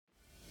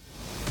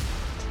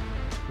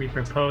we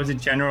propose a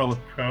general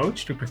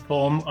approach to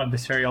perform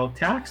adversarial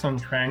attacks on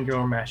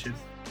triangular meshes.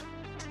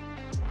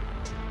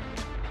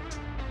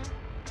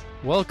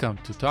 Welcome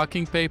to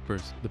Talking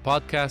Papers, the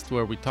podcast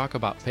where we talk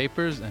about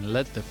papers and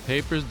let the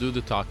papers do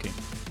the talking.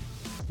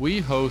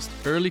 We host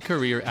early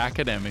career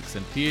academics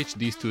and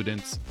PhD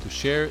students to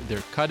share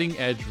their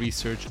cutting-edge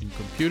research in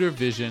computer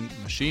vision,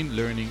 machine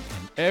learning,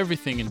 and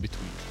everything in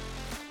between.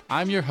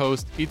 I'm your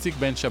host, Itzik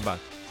Ben Shabbat,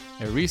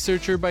 a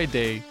researcher by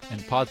day and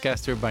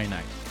podcaster by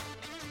night.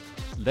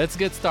 Let's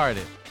get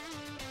started.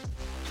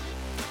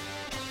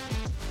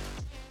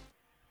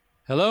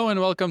 Hello and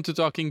welcome to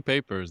Talking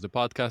Papers, the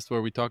podcast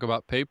where we talk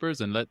about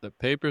papers and let the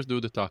papers do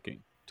the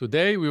talking.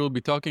 Today we will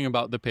be talking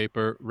about the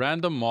paper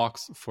Random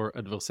Mocks for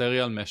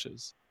Adversarial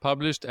Meshes,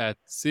 published at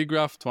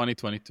SIGGRAPH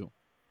 2022.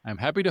 I'm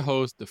happy to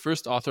host the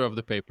first author of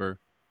the paper,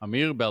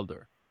 Amir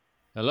Belder.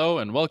 Hello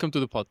and welcome to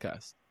the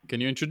podcast.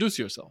 Can you introduce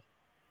yourself?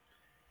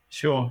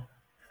 Sure.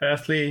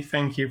 Firstly,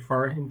 thank you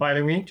for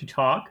inviting me to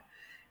talk.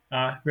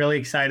 Really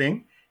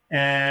exciting.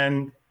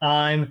 And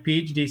I'm a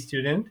PhD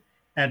student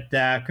at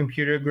the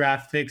Computer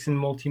Graphics and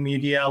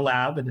Multimedia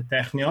Lab at the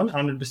Technion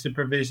under the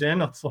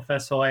supervision of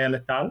Professor Eyal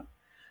et al.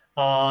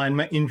 And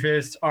my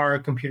interests are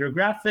computer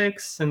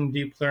graphics and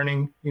deep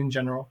learning in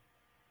general.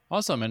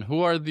 Awesome. And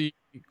who are the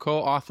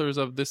co-authors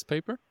of this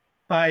paper?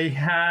 I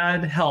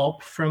had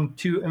help from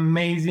two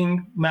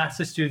amazing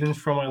master students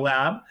from my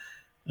lab,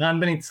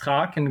 Ran Ben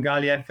Yitzchak and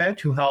Gal Yefet,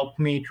 who helped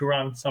me to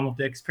run some of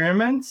the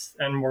experiments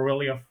and were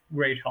really of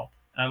great help.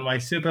 And my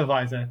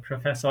supervisor,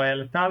 Professor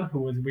Eyal et al., who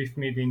was with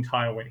me the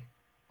entire way.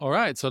 All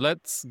right, so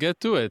let's get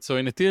to it. So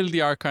in a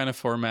TLDR kind of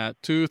format,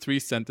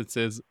 2-3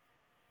 sentences,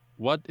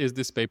 what is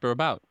this paper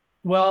about?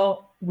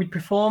 Well, we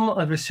perform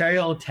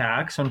adversarial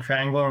attacks on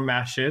triangular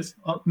meshes,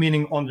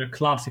 meaning on their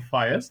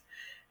classifiers,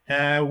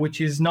 which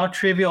is not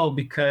trivial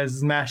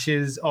because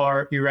meshes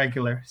are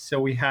irregular. So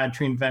we had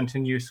to invent a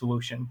new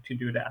solution to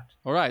do that.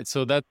 All right,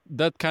 so that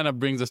kind of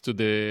brings us to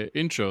the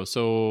intro.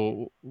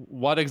 So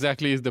what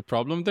exactly is the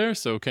problem there?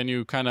 So can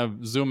you kind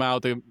of zoom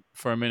out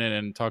for a minute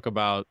and talk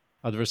about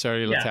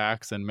adversarial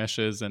attacks and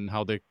meshes and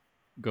how they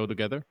go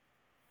together?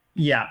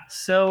 Yeah,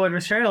 so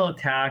adversarial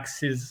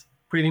attacks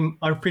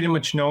are pretty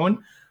much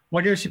known.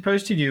 What you're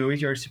supposed to do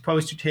is you're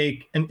supposed to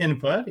take an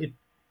input. It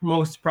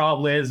most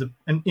probably is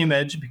an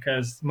image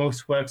because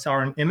most works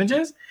are in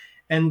images.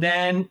 And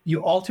then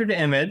you alter the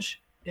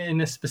image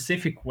in a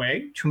specific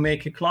way to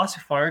make a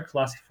classifier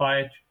classify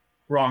it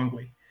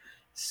wrongly.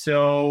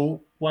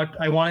 So what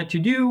I wanted to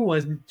do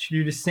was to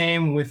do the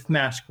same with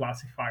mesh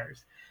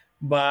classifiers.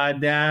 But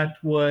that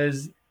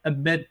was a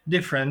bit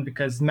different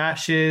because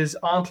meshes,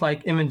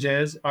 unlike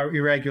images, are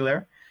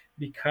irregular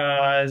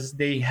because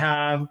they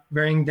have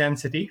varying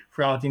density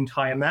throughout the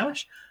entire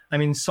mesh. I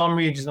mean, some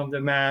regions of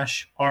the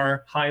mesh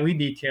are highly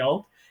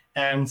detailed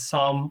and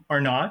some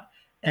are not.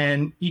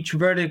 And each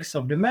vertex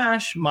of the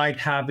mesh might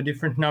have a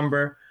different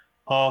number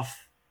of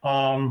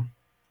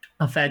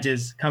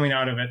edges coming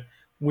out of it,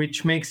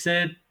 which makes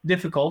it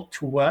difficult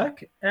to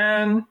work.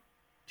 And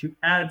to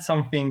add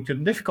something to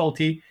the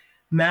difficulty,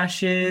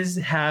 meshes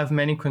have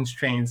many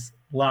constraints,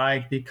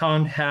 like they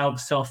can't have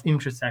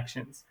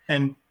self-intersections.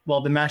 And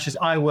the meshes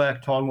I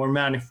worked on were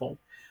manifold,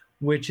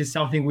 which is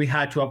something we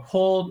had to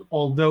uphold,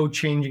 although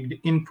changing the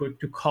input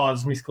to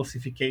cause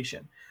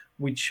misclassification,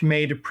 which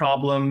made the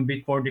problem a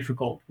bit more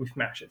difficult with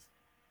meshes.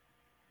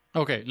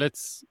 Okay,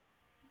 let's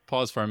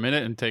pause for a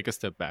minute and take a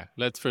step back.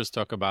 Let's first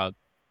talk about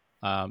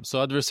so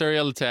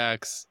adversarial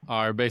attacks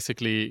are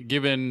basically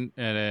given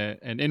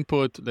an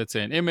input, let's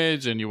say an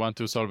image, and you want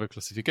to solve a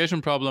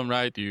classification problem,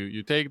 right?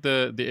 You take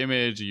the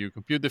image, you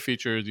compute the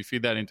features, you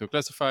feed that into a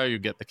classifier, you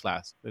get the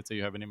class. Let's say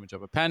you have an image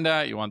of a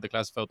panda, you want the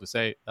classifier to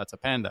say that's a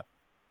panda.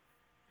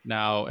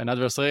 Now, an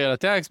adversarial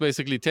attacks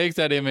basically takes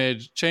that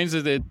image,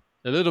 changes it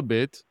a little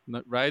bit,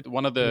 right?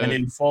 One of the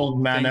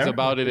things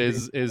about it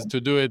is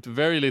to do it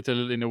very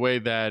little in a way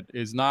that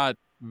is not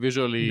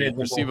visually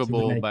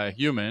perceivable by a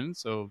human.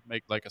 So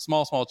make like a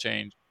small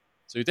change.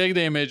 So you take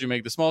the image, you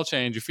make the small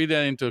change, you feed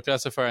that into a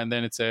classifier, and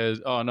then it says,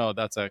 oh no,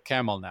 that's a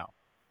camel now.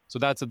 So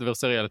that's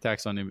adversarial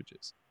attacks on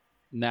images.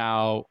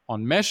 Now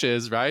on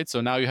meshes, right? So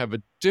now you have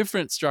a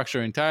different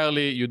structure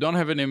entirely. You don't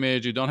have an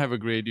image, you don't have a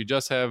grid, you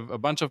just have a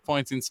bunch of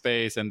points in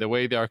space and the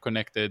way they are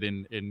connected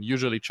in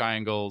usually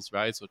triangles,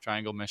 right? So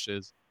triangle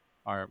meshes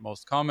are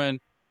most common.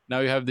 Now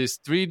you have these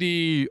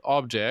 3D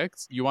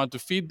objects. You want to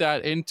feed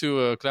that into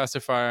a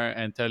classifier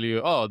and tell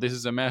you, oh, this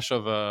is a mesh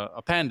of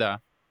a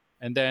panda.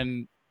 And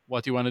then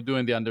what you want to do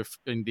in the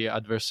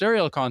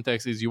adversarial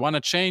context is you want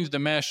to change the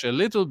mesh a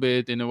little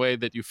bit in a way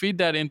that you feed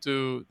that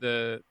into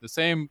the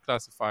same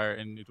classifier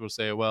and it will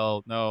say,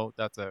 well, no,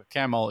 that's a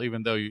camel,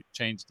 even though you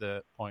change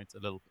the points a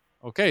little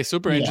bit. Okay,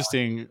 super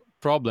interesting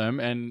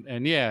problem.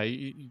 And yeah,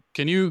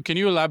 can you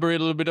elaborate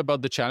a little bit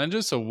about the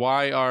challenges? So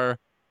why are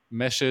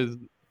meshes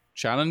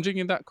challenging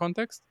in that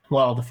context?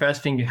 Well, the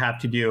first thing you have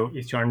to do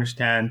is to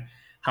understand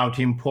how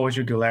to impose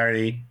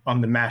regularity on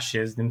the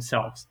meshes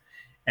themselves.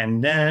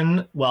 And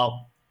then,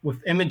 with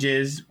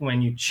images,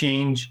 when you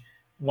change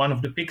one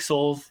of the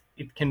pixels,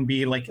 it can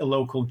be like a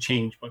local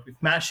change. But with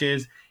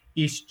meshes,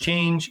 each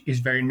change is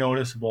very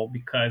noticeable,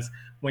 because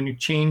when you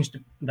change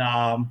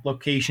the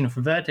location of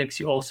a vertex,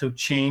 you also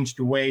change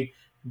the way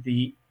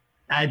the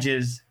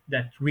edges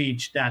that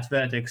reach that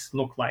vertex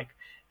look like.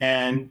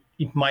 And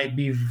it might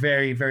be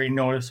very, very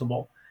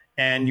noticeable.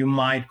 And you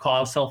might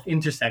cause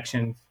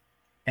self-intersections.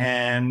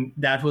 And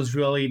that was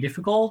really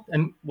difficult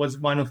and was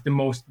one of the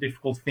most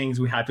difficult things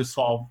we had to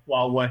solve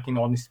while working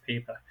on this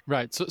paper.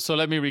 Right. So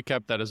let me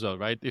recap that as well,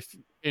 right? If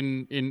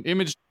in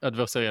image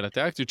adversarial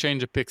attacks, you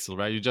change a pixel,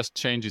 right? You just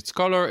change its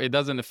color. It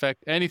doesn't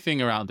affect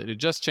anything around it. It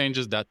just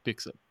changes that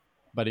pixel.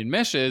 But in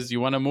meshes, you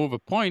want to move a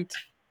point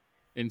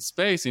in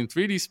space, in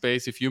 3D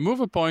space. If you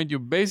move a point, you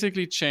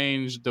basically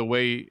change the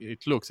way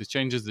it looks. It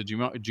changes the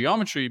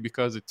geometry,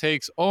 because it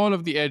takes all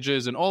of the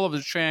edges and all of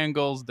the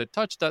triangles that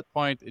touch that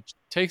point. It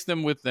takes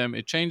them with them.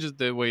 It changes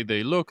the way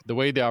they look, the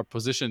way they are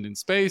positioned in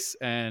space.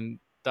 And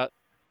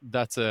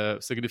that's a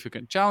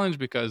significant challenge,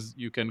 because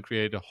you can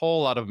create a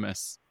whole lot of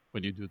mess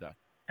when you do that.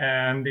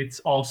 And it's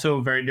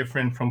also very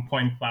different from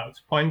point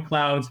clouds. Point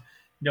clouds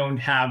don't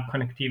have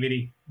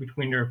connectivity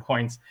between their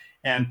points,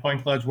 and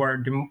point clouds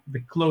were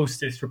the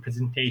closest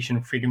representation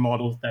of 3D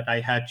models that I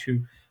had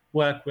to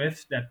work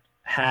with, that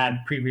had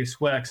previous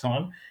works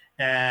on,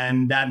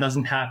 and that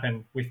doesn't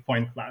happen with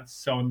point clouds.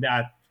 So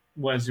that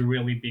was a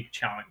really big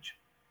challenge.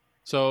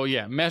 So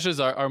yeah, meshes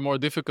are more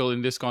difficult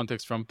in this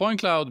context from point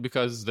cloud,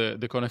 because the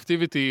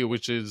connectivity,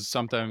 which is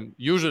sometimes,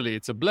 usually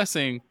it's a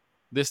blessing,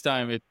 this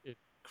time it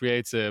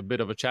creates a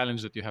bit of a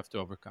challenge that you have to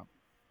overcome.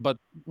 But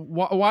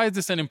why is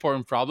this an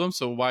important problem?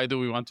 So why do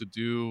we want to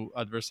do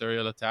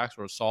adversarial attacks,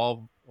 or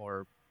solve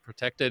or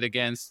protect it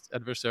against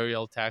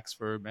adversarial attacks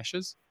for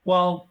meshes?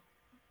 Well,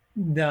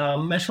 the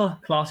mesh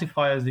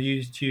classifiers are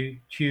used to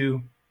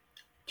two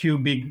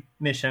big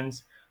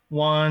missions.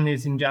 One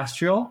is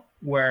industrial,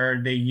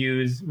 where they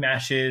use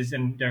meshes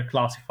and their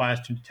classifiers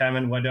to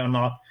determine whether or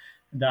not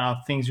the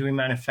things we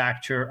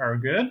manufacture are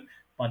good.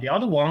 But the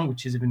other one,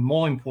 which is even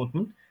more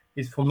important,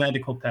 is for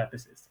medical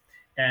purposes.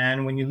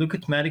 And when you look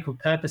at medical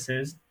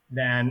purposes,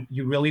 then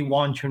you really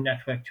want your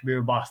network to be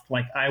robust.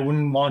 Like, I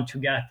wouldn't want to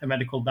get a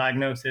medical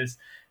diagnosis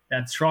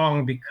that's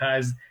wrong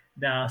because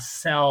the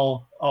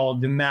cell or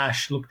the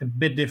mesh looked a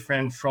bit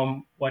different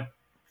from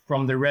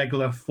the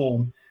regular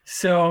form.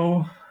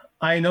 So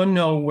I don't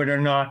know whether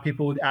or not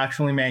people would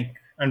actually make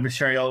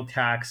adversarial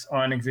attacks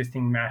on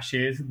existing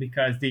meshes,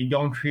 because they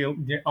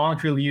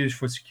aren't really used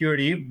for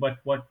security. But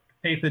what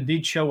the paper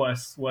did show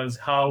us was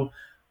how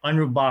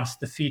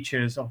unrobust the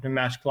features of the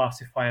mesh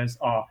classifiers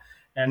are.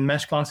 And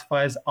mesh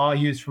classifiers are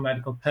used for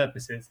medical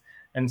purposes.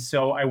 And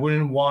so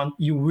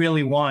you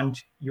really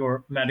want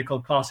your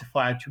medical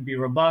classifier to be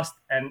robust,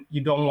 and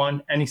you don't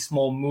want any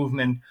small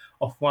movement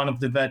of one of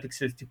the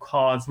vertices to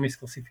cause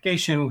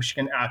misclassification, which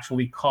can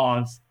actually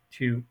cause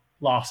to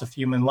loss of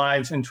human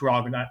lives and to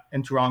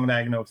wrong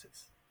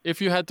diagnosis.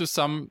 If you had to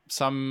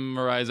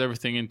summarize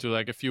everything into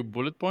like a few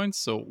bullet points,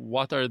 so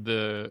what are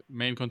the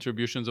main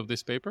contributions of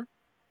this paper?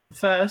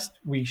 First,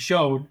 we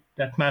showed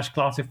that mesh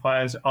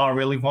classifiers are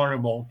really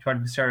vulnerable to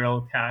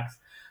adversarial attacks,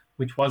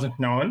 which wasn't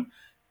known.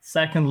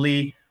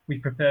 Secondly, we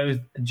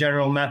proposed a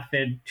general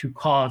method to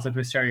cause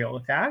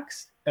adversarial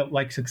attacks,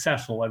 like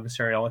successful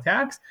adversarial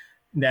attacks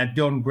that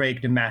don't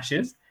break the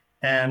meshes.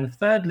 And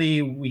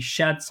thirdly, we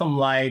shed some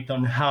light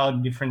on how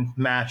different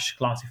mesh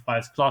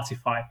classifiers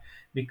classify,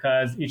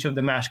 because each of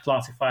the mesh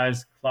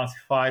classifiers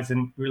classifies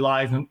and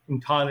relies on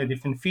entirely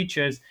different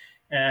features.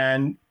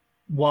 And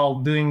while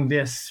doing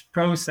this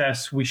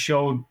process, we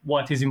showed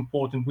what is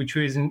important, which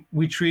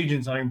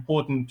regions are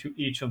important to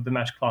each of the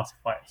mesh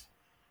classifiers.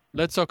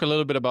 Let's talk a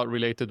little bit about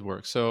related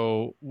work.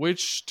 So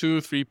which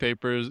 2-3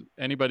 papers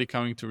anybody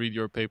coming to read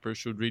your paper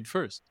should read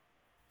first?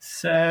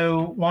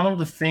 So one of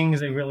the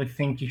things I really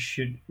think you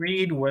should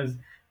read was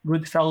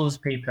Goodfellow's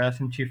paper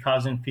from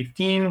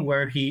 2015,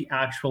 where he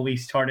actually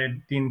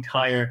started the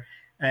entire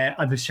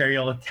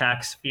adversarial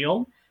attacks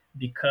field,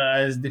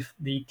 because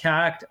the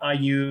attack I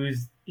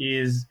use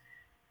is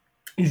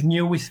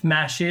new with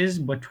meshes,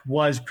 but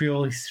was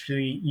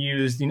previously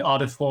used in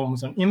other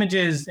forms on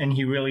images, and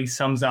he really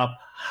sums up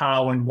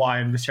how and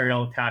why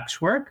adversarial attacks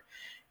work.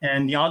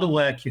 And the other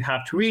work you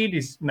have to read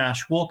is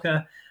Mesh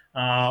Walker,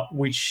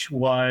 which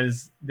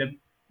was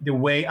the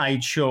way I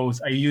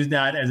chose. I used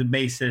that as a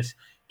basis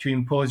to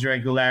impose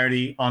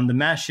regularity on the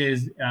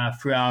meshes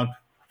throughout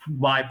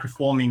by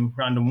performing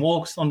random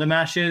walks on the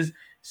meshes.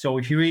 So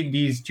if you read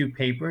these two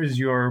papers,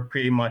 you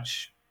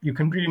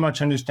can pretty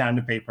much understand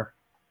the paper.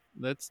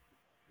 Let's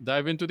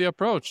dive into the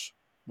approach.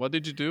 What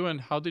did you do and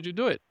how did you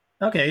do it?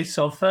 Okay,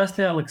 so first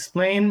I'll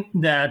explain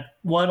that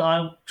what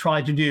I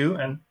tried to do,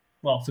 and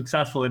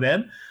successfully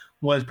did,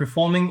 was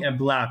performing a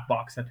black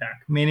box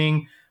attack,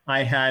 meaning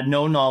I had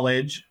no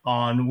knowledge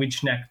on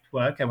which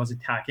network I was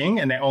attacking,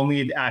 and I only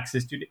had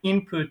access to the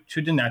input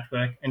to the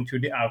network and to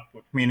the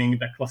output, meaning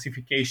the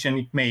classification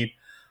it made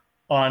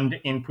on the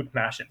input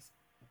meshes.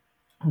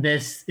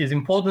 This is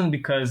important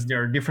because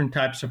there are different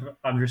types of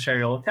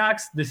adversarial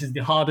attacks. This is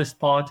the hardest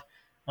part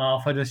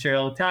of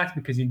adversarial attacks,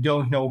 because you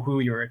don't know who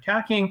you're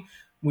attacking,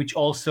 which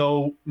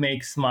also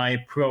makes my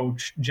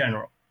approach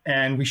general.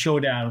 And we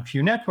showed down a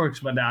few networks,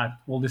 but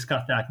we'll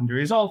discuss that in the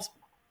results.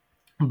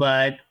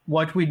 But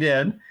what we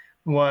did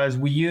was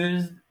we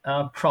used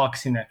a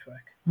proxy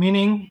network,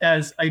 meaning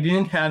as I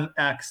didn't have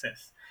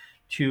access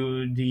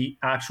to the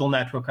actual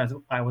network as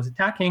I was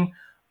attacking,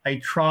 I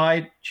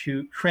tried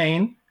to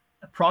train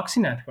a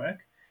proxy network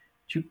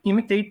to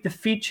imitate the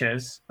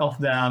features of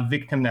the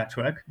victim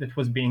network that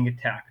was being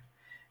attacked.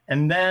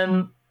 And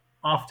then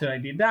after I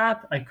did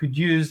that, I could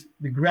use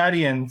the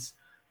gradients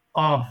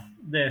of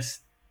this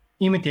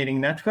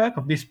imitating network,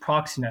 of this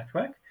proxy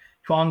network,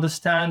 to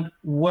understand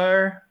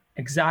where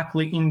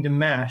exactly in the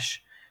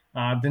mesh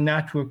the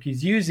network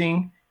is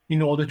using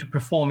in order to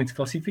perform its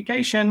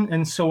classification.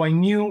 And so I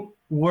knew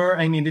where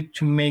I needed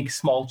to make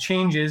small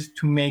changes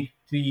to make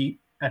the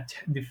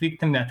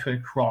victim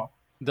network wrong.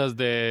 Does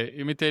the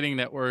imitating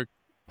network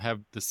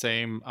have the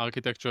same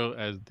architecture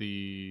as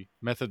the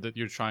method that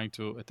you're trying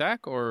to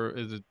attack, or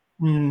is it?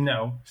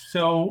 No.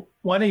 So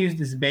what I used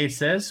as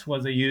basis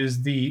was I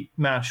used the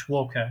mesh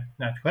Walker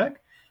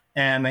network,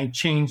 and I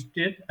changed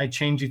it. I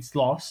changed its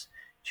loss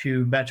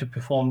to better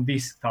perform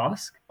this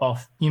task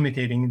of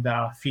imitating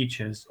the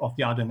features of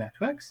the other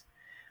networks.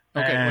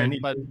 Okay, And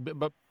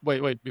but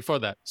wait, before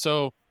that.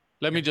 So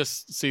let me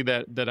just see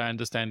that I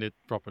understand it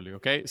properly,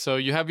 okay? So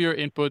you have your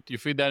input, you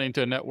feed that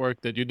into a network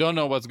that you don't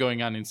know what's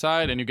going on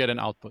inside, and you get an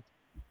output.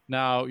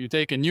 Now you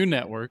take a new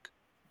network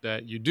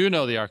that you do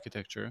know the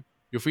architecture,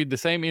 you feed the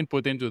same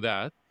input into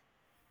that,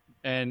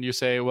 and you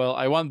say, well,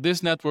 I want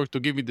this network to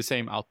give me the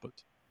same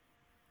output.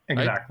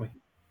 exactly. Right?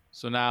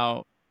 So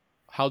now,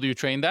 how do you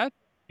train that?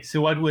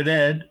 So what we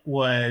did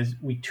was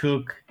we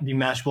took the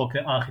mesh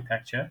walker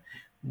architecture,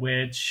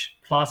 which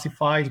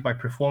classifies by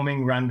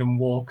performing random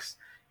walks,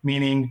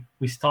 meaning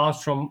we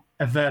start from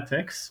a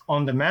vertex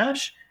on the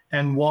mesh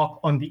and walk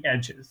on the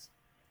edges.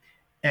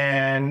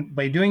 And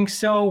by doing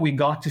so, we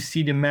got to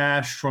see the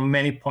mesh from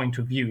many points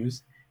of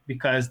views,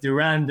 because the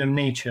random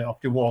nature of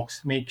the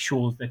walks makes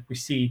sure that we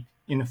see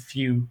it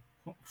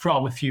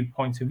from a few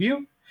points of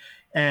view.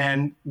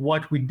 And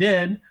what we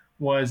did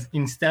was,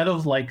 instead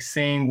of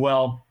saying,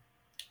 well,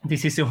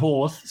 this is a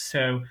horse,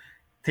 so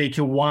take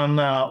a one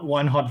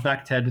hot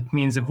vector that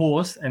means a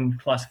horse and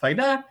classify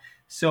that.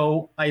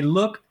 So I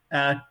looked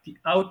at the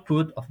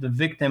output of the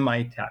victim I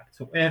attacked.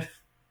 So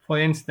if, for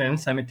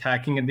instance, I'm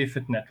attacking a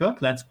different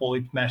network, let's call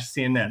it mesh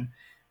CNN,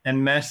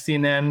 and mesh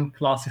CNN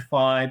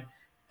classified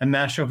a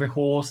mesh of a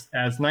horse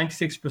as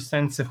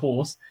 96% a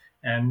horse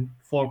and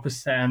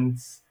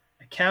 4%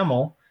 a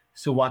camel.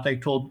 So what I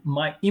told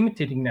my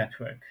imitating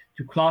network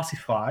to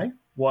classify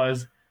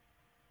was,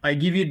 I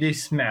give you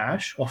this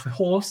mesh of a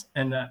horse,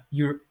 and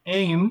your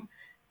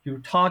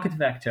target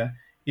vector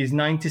is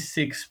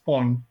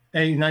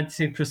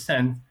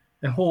 96%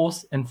 a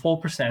horse and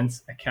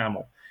 4% a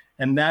camel.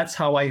 And that's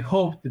how I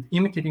hope that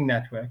imitating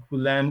network will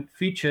learn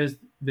features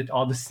that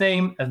are the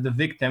same as the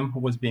victim who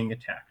was being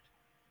attacked.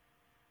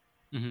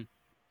 Mm-hmm.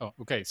 Oh,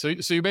 okay. So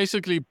you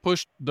basically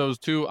pushed those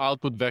two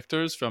output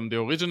vectors from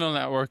the original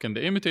network and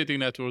the imitating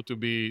network to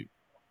be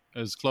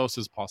as close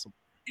as possible.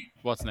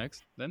 What's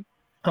next then?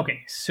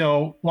 Okay,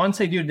 so once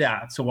I do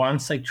that, so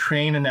once I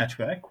train a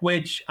network,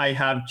 which I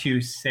have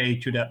to say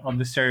to the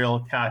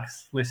adversarial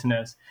attacks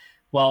listeners,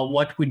 well,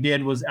 what we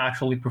did was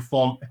actually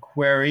perform a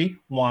query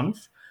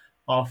once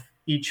of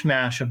each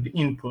mesh of the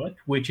input,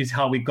 which is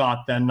how we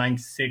got the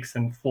 96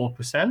 and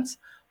 4%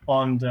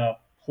 on the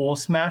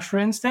horse mesh, for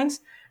instance.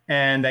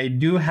 And I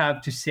do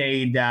have to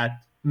say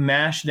that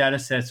mesh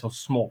datasets are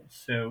small.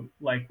 So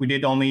we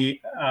did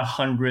only a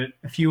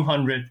few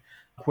hundred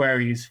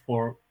queries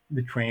for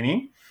the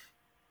training.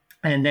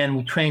 And then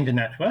we trained the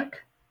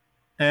network.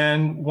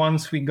 And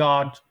once we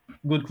got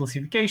good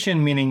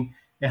classification, meaning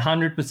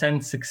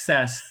 100%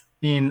 success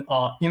in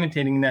our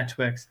imitating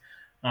networks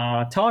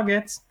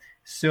targets,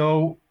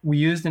 so we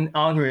used an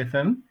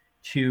algorithm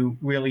to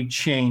really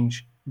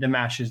change the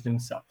meshes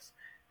themselves.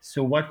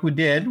 So what we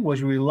did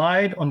was we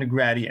relied on the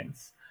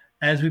gradients.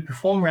 As we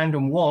perform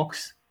random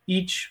walks,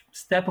 each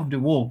step of the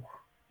walk,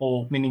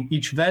 or meaning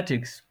each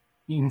vertex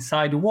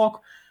inside the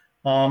walk,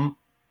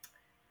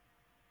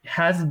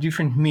 has a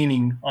different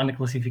meaning on the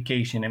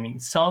classification. I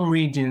mean, some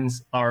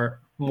regions are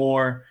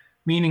more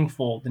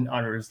meaningful than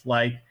others,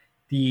 like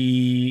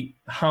the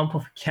hump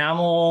of a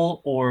camel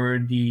or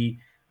the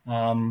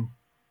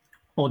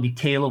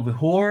tail of a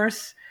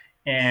horse.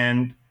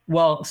 And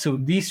well, so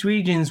these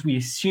regions we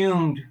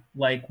assumed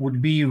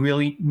would be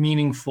really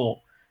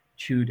meaningful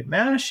to the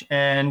mesh,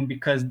 and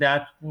because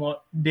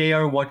they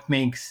are what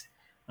makes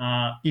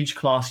each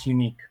class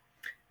unique.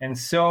 And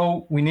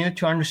so we needed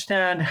to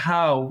understand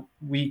how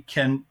we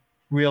can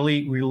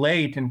really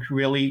relate and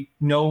really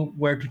know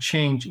where to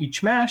change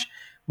each mesh.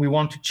 We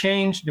want to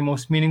change the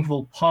most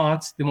meaningful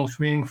parts, the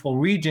most meaningful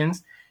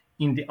regions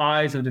in the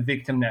eyes of the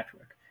victim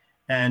network.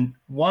 And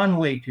one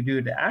way to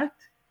do that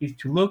is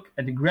to look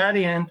at the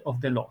gradient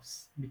of the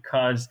loss,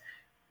 because,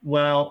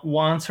 well,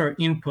 once our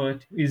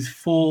input is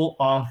full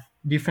of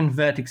different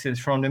vertices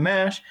from the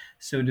mesh,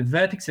 so the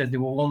vertices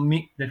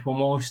that were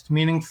most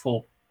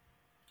meaningful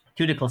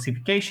to the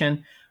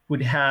classification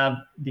would have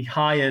the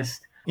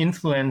highest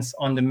influence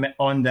on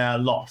the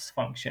loss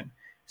function.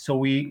 So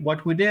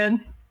what we did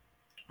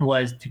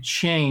was to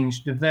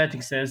change the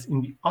vertices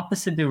in the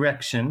opposite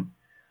direction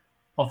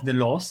of the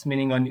loss,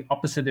 meaning on the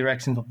opposite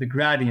directions of the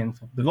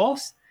gradients of the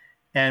loss,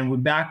 and we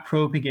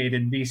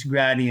backpropagated these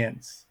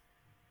gradients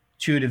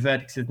to the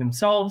vertices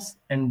themselves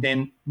and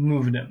then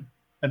move them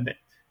a bit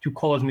to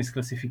cause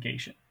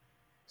misclassification.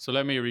 So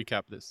let me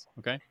recap this,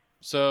 okay?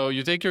 So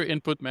you take your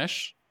input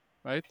mesh,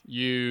 right?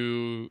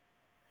 You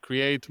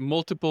create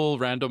multiple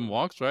random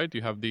walks, right?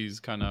 You have these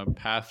kind of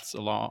paths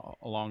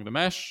along the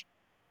mesh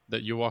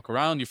that you walk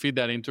around. You feed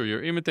that into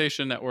your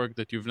imitation network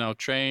that you've now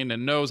trained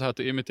and knows how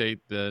to imitate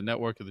the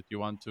network that you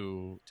want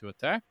to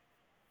attack.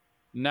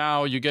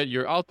 Now you get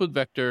your output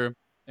vector,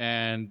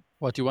 and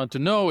what you want to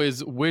know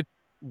is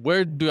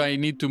where do I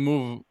need to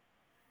move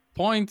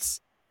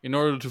points in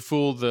order to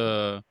fool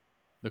the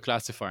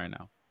classifier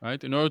now,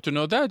 right? In order to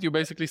know that, you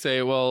basically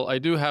say, well, I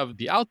do have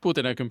the output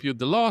and I compute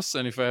the loss.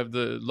 And if I have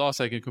the loss,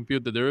 I can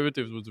compute the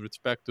derivatives with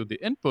respect to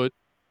the input.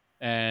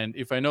 And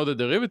if I know the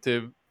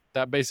derivative,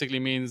 that basically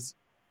means,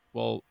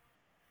 well,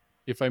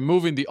 if I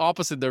move in the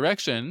opposite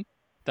direction,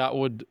 that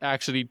would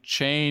actually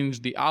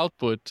change the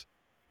output,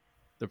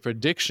 the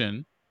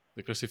prediction,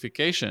 the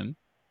classification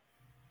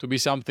to be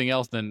something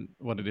else than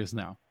what it is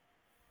now.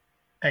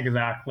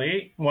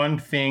 Exactly. One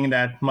thing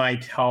that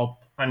might help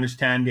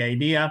understand the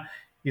idea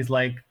is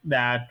like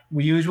that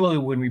we usually,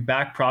 when we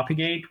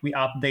backpropagate, we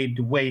update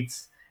the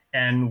weights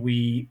and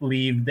we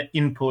leave the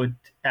input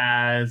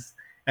as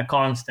a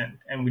constant,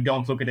 and we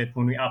don't look at it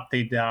when we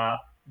update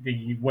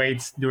the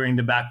weights during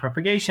the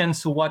backpropagation.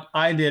 So what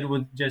I did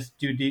was just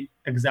do the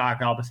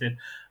exact opposite.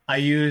 I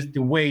used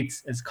the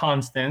weights as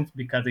constant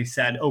because I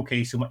said,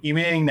 okay, so my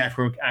emulating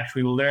network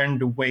actually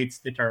learned the weights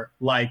that are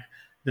like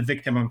the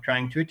victim I'm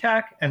trying to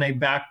attack, and I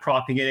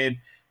backpropagated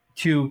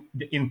to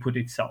the input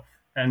itself.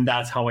 And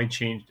that's how I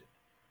changed it.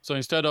 So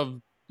instead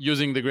of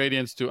using the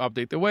gradients to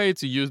update the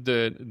weights, you use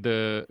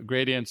the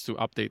gradients to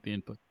update the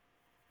input.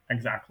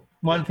 Exactly.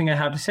 One thing I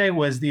have to say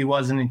was it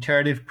was an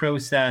iterative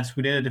process.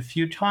 We did it a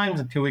few times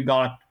until we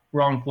got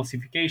wrong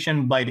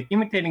classification by the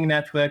imitating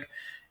network.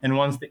 And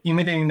once the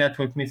imitating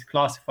network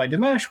misclassified the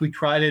mesh, we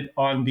tried it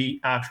on the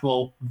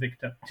actual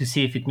victim to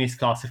see if it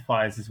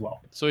misclassifies as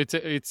well. So it's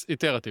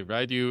iterative,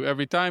 right? You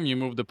every time you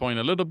move the point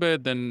a little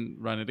bit, then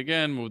run it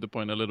again, move the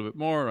point a little bit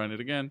more, run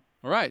it again.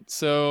 All right,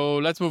 so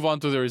let's move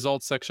on to the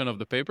results section of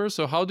the paper.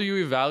 So how do you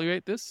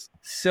evaluate this?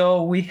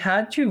 So we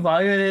had to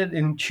evaluate it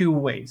in two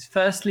ways.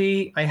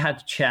 Firstly, I had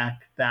to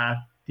check that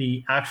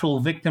the actual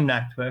victim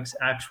networks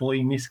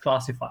actually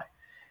misclassify.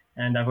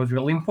 And that was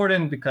really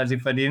important because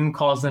if I didn't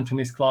cause them to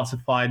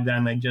misclassify,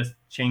 then I just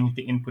changed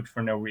the input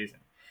for no reason.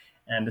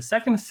 And the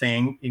second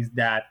thing is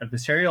that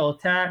adversarial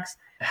attacks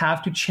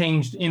have to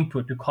change the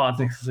input to cause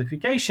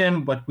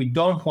misclassification, but we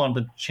don't want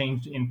to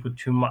change the input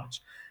too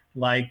much.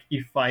 Like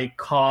if I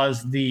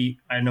cause the,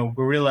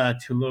 gorilla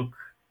to look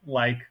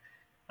like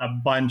a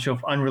bunch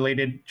of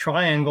unrelated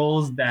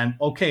triangles, then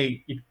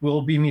okay, it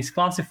will be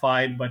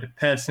misclassified, but a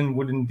person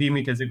wouldn't deem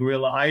it as a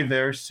gorilla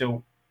either.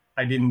 So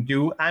I didn't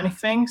do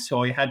anything,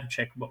 so I had to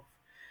check both.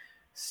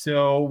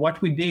 So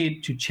what we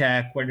did to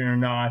check whether or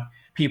not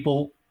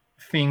people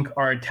think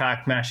our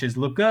attack meshes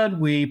look good,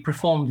 we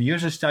performed the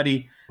user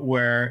study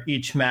where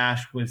each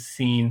mesh was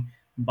seen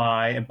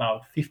by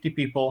about 50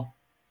 people.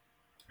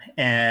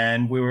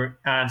 And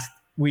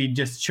we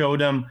just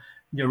showed them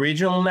the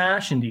original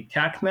mesh and the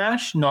attack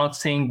mesh, not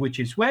saying which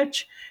is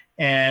which.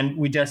 And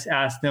we just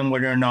asked them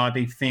whether or not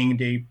they think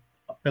they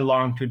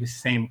belong to the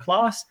same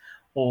class,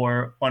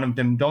 or one of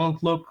them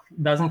doesn't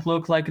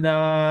look like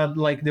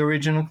the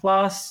original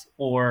class,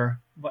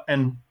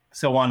 and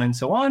so on and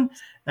so on.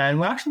 And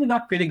we actually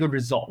got pretty good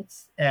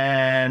results.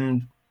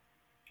 And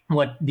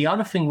what the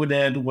other thing we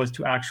did was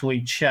to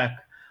actually check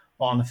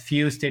on a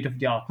few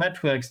state-of-the-art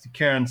networks, the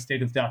current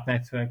state-of-the-art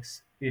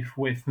networks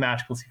with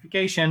mesh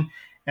classification,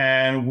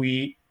 and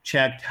we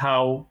checked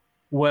how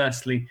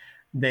worstly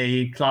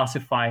they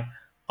classify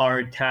our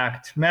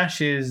attacked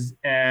meshes,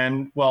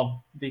 and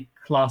well, they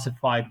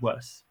classified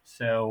worse.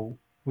 So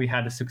we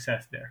had a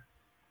success there.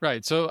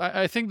 Right. So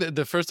I think that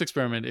the first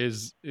experiment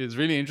is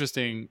really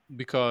interesting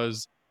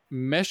because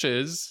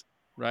meshes,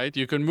 right?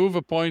 You can move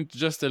a point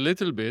just a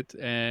little bit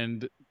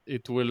and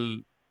it will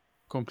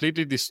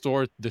completely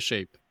distort the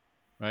shape,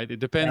 right? It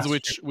depends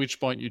which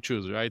point you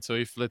choose, right? So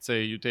if, let's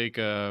say, you take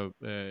a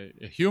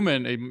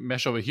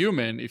mesh of a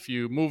human, if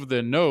you move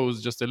the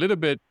nose just a little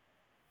bit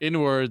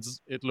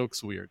inwards, it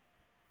looks weird.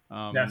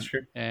 That's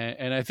true.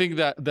 And I think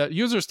that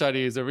user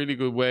study is a really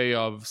good way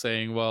of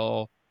saying,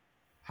 well,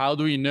 how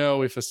do we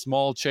know if a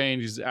small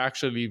change is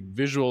actually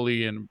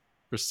visually and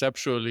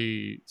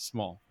perceptually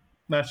small?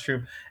 That's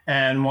true.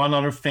 And one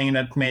other thing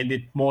that made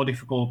it more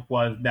difficult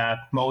was that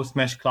most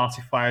mesh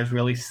classifiers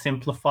really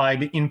simplify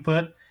the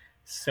input.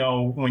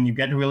 So when you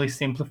get really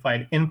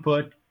simplified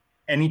input,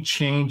 any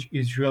change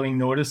is really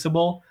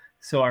noticeable.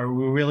 So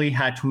we really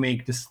had to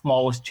make the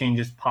smallest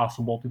changes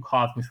possible to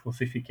cause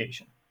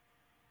misclassification.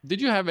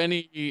 Did you have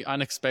any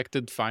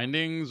unexpected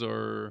findings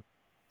or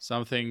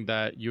something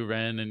that you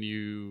ran and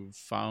you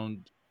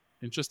found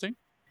interesting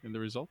in the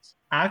results?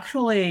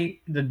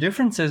 Actually, the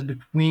differences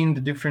between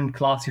the different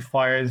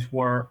classifiers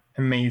were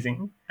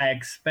amazing. I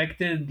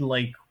expected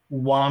like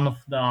one of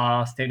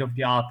the state of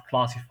the art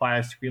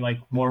classifiers to be like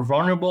more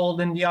vulnerable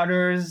than the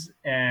others,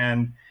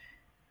 and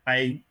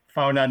I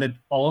found out that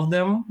all of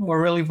them were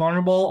really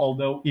vulnerable,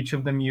 although each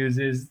of them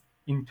uses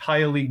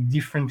entirely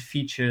different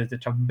features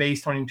that are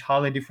based on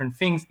entirely different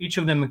things. Each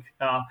of them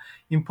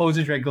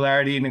imposes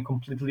regularity in a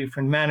completely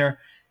different manner,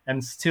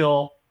 and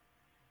still,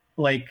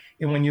 like,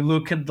 and when you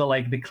look at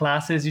the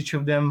classes, each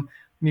of them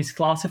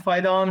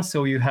misclassified on,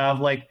 so you have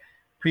like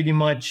pretty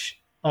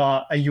much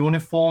a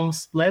uniform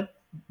split.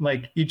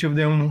 Like each of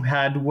them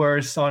had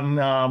worse on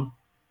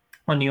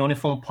the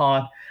uniform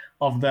part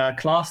of the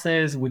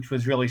classes, which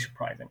was really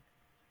surprising.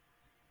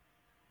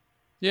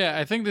 Yeah,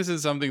 I think this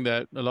is something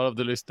that a lot of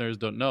the listeners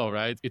don't know,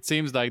 right? It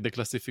seems like the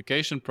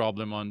classification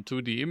problem on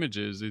 2D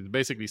images is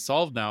basically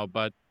solved now,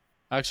 but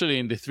actually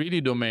in the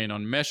 3D domain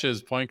on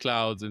meshes, point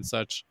clouds and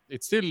such,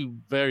 it's still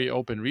very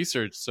open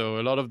research. So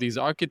a lot of these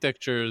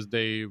architectures,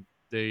 they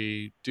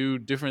do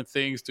different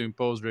things to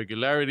impose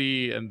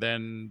regularity, and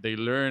then they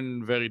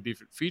learn very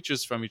different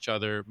features from each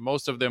other.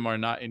 Most of them are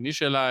not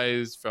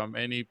initialized from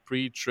any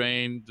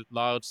pre-trained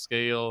large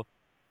scale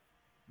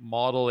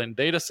model and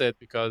data set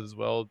because,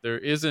 well, there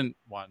isn't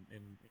one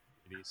in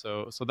 3D.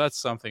 So that's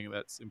something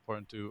that's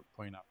important to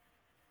point out.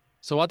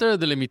 So what are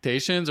the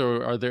limitations,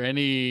 or are there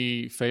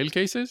any fail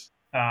cases?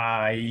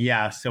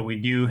 Yeah, so we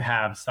do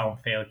have some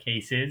fail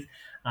cases.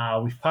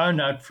 We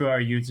found out through our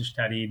user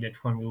study that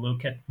when we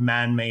look at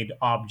man-made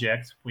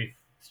objects with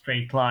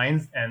straight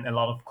lines and a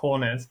lot of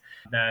corners,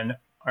 then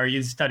our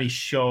user study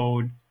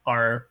showed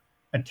our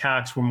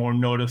attacks were more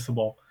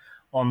noticeable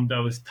on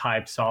those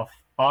types of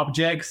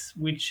objects,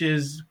 which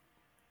is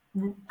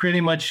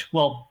pretty much,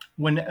 well,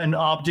 when an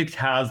object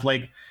has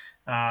like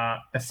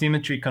a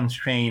symmetry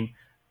constraint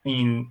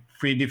in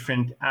three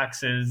different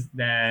axes,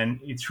 then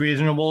it's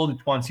reasonable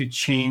that once you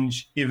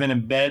change even a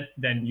bit,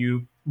 then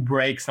you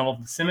break some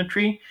of the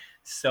symmetry.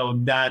 So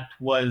that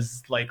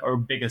was like our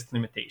biggest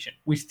limitation.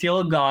 We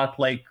still got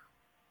like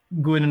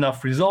good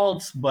enough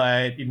results,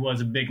 but it was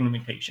a big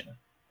limitation.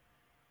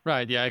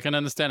 Right. Yeah, I can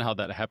understand how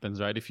that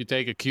happens, right? If you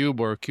take a cube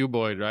or a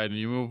cuboid, right, and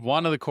you move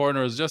one of the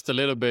corners just a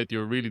little bit,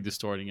 you're really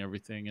distorting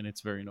everything, and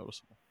it's very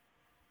noticeable.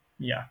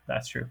 Yeah,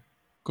 that's true.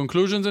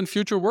 Conclusions and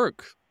future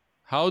work.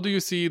 How do you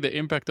see the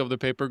impact of the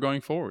paper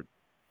going forward?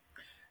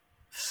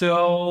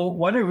 So,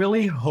 what I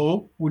really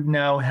hope would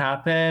now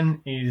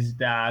happen is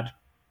that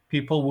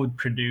people would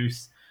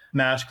produce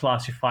mesh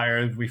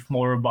classifiers with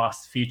more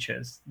robust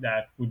features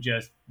that would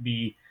just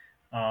be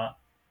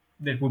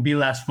that would be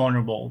less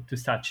vulnerable to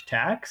such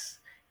attacks.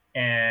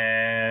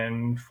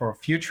 And for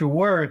future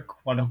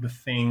work, one of the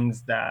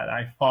things that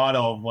I thought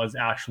of was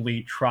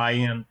actually try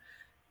and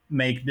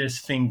make this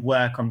thing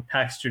work on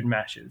textured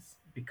meshes.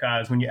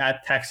 Because when you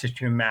add texture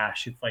to a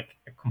mesh, it's like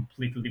a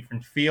completely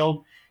different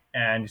field,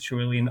 and it's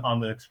really an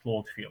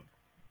underexplored field.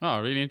 Oh,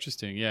 really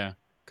interesting. Yeah.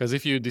 Because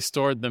if you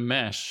distort the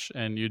mesh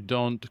and you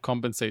don't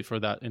compensate for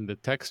that in the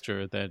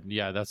texture, then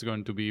yeah, that's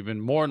going to be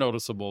even more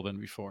noticeable than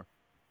before.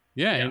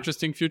 Yeah,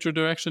 interesting future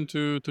direction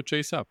to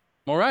chase up.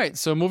 All right,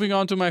 so moving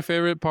on to my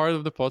favorite part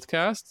of the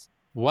podcast.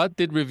 What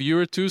did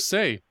reviewer 2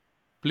 say?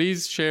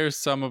 Please share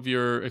some of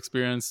your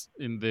experience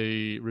in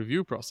the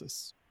review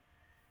process.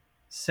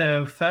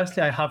 So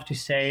firstly, I have to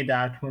say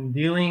that when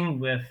dealing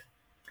with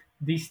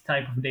this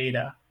type of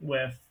data,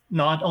 with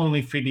not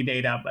only 3D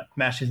data, but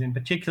meshes in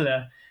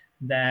particular,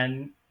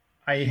 then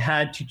I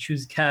had to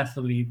choose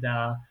carefully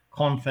the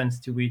conference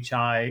to which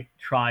I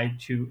tried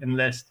to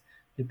enlist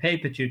the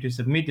paper to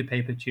submit the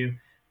paper to,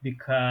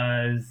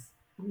 because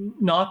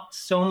not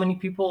so many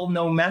people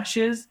know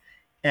meshes.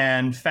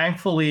 And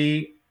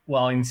thankfully,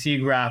 well, in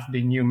SIGGRAPH,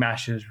 they knew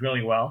meshes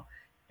really well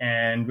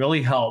and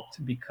really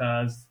helped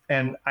because,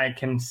 and I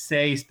can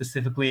say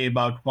specifically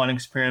about one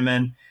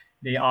experiment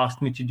they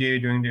asked me to do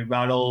during the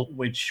battle,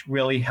 which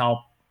really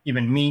helped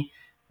even me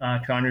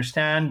to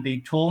understand. They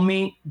told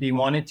me they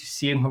wanted to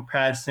see a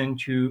comparison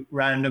to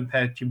random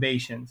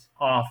perturbations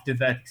of the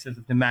vertices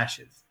of the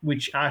meshes,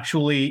 which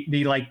actually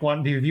the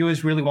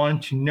reviewers really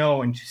wanted to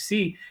know and to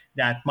see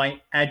that my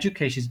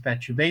education's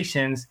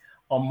perturbations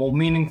are more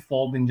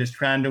meaningful than just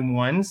random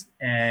ones.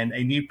 And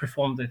I did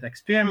perform that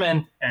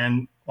experiment.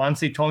 And once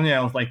they told me,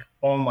 I was like,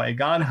 oh my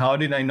God, how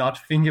did I not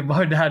think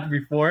about that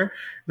before?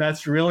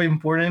 That's really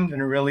important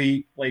and a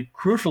really like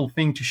crucial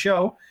thing to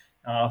show.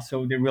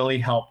 So they really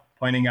helped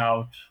pointing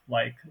out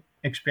like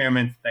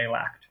experiments they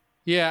lacked.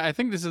 Yeah, I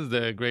think this is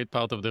the great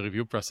part of the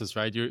review process,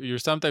 right? You're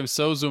sometimes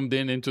so zoomed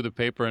in into the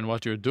paper and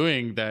what you're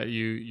doing that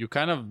you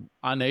kind of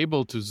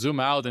unable to zoom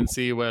out and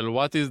see, well,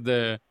 what is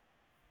the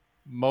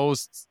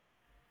most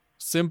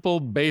simple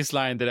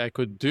baseline that I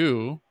could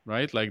do,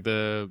 right? Like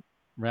the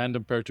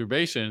random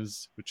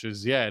perturbations, which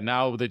is, yeah,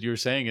 now that you're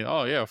saying it,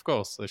 oh, yeah, of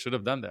course, I should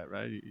have done that,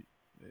 right?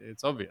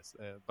 It's obvious,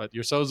 but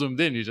you're so zoomed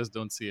in, you just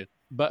don't see it.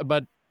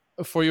 But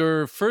for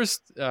your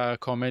first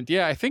comment,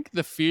 yeah, I think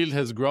the field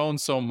has grown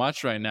so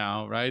much right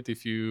now, right?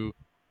 If you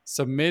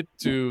submit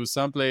to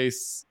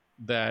someplace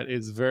that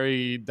is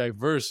very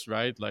diverse,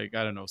 right? Like,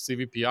 I don't know,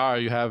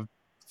 CVPR, you have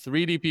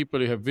 3D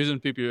people, you have vision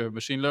people, you have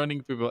machine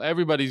learning people,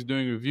 everybody's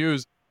doing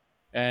reviews,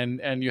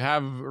 and you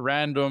have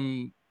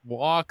random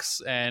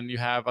walks, and you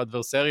have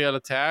adversarial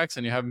attacks,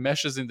 and you have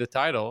meshes in the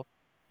title.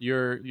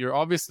 You're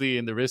obviously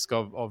in the risk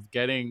of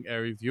getting a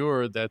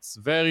reviewer that's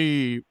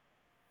very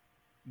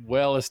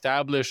well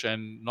established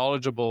and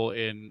knowledgeable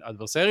in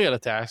adversarial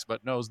attacks,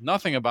 but knows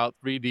nothing about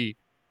 3D,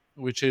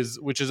 which is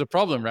a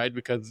problem, right?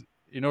 Because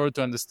in order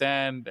to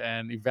understand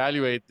and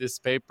evaluate this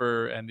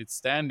paper and its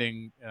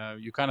standing,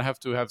 you kind of have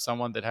to have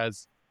someone that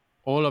has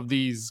all of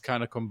these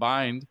kind of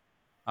combined,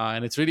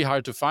 and it's really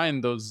hard to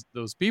find those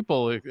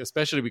people,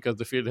 especially because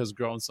the field has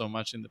grown so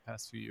much in the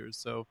past few years.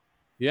 So,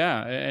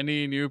 yeah,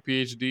 any new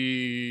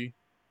PhD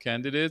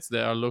candidates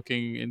that are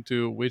looking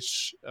into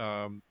which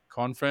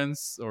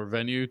conference or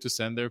venue to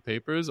send their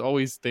papers,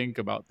 always think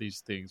about these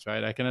things,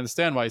 right? I can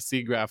understand why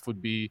SIGGRAPH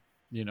would be,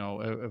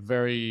 a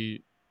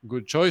very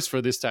good choice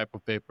for this type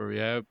of paper.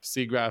 Yeah,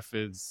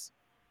 SIGGRAPH is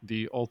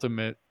the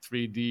ultimate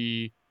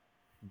 3D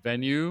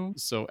venue,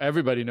 so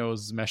everybody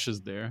knows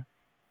meshes there.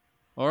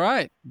 All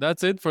right,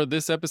 that's it for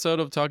this episode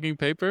of Talking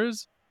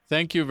Papers.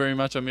 Thank you very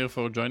much, Amir,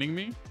 for joining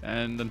me.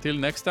 And until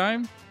next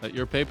time, let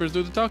your papers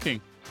do the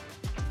talking.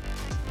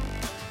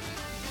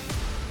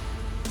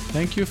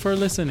 Thank you for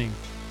listening.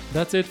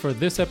 That's it for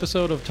this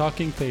episode of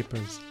Talking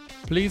Papers.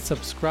 Please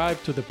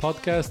subscribe to the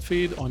podcast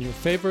feed on your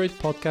favorite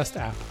podcast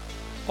app.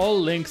 All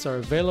links are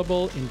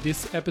available in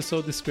this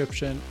episode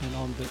description and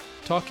on the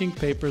Talking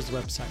Papers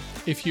website.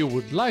 If you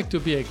would like to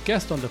be a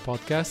guest on the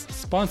podcast,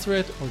 sponsor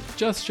it, or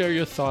just share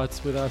your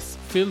thoughts with us,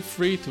 feel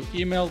free to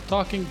email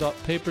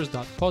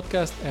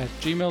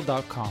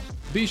talking.papers.podcast@gmail.com.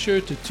 Be sure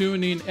to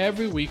tune in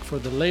every week for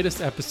the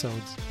latest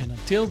episodes. And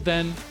until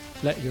then,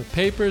 let your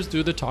papers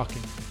do the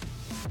talking.